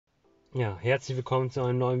Ja, herzlich willkommen zu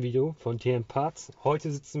einem neuen Video von TM Parts.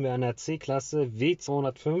 Heute sitzen wir an der C-Klasse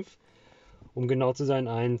W205, um genau zu sein,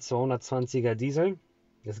 ein 220er Diesel.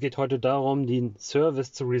 Es geht heute darum, den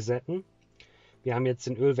Service zu resetten. Wir haben jetzt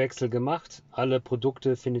den Ölwechsel gemacht. Alle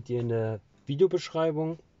Produkte findet ihr in der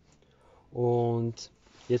Videobeschreibung. Und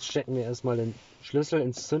jetzt stecken wir erstmal den Schlüssel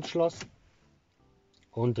ins Zündschloss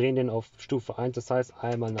und drehen den auf Stufe 1, das heißt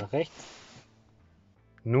einmal nach rechts.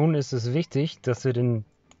 Nun ist es wichtig, dass wir den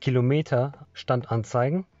Kilometerstand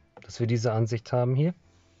anzeigen, dass wir diese Ansicht haben hier.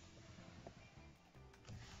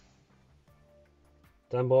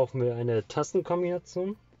 Dann brauchen wir eine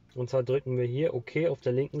Tastenkombination, und zwar drücken wir hier OK auf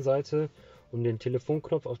der linken Seite und den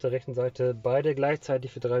Telefonknopf auf der rechten Seite, beide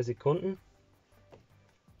gleichzeitig für 3 Sekunden.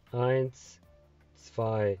 1,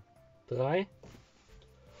 2, 3.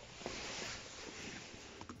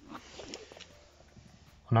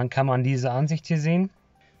 Und dann kann man diese Ansicht hier sehen.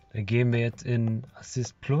 Da gehen wir jetzt in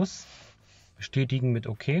Assist Plus, bestätigen mit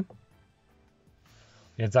OK.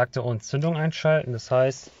 Jetzt sagt er uns Zündung einschalten, das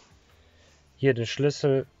heißt, hier den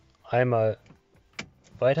Schlüssel einmal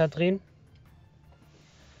weiter drehen.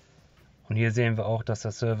 Und hier sehen wir auch, dass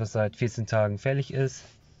der Service seit 14 Tagen fällig ist.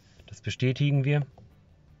 Das bestätigen wir.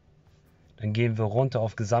 Dann gehen wir runter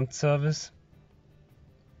auf Gesamtservice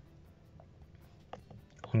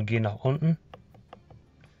und gehen nach unten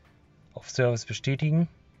auf Service bestätigen.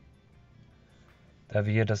 Da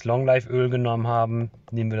wir hier das Long Life Öl genommen haben,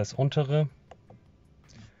 nehmen wir das untere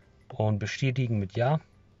und bestätigen mit Ja.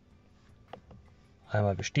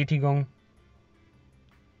 Einmal Bestätigung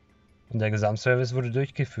und der Gesamtservice wurde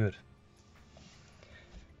durchgeführt.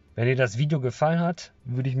 Wenn dir das Video gefallen hat,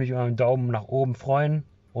 würde ich mich über einen Daumen nach oben freuen,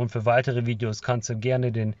 und für weitere Videos kannst du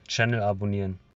gerne den Channel abonnieren.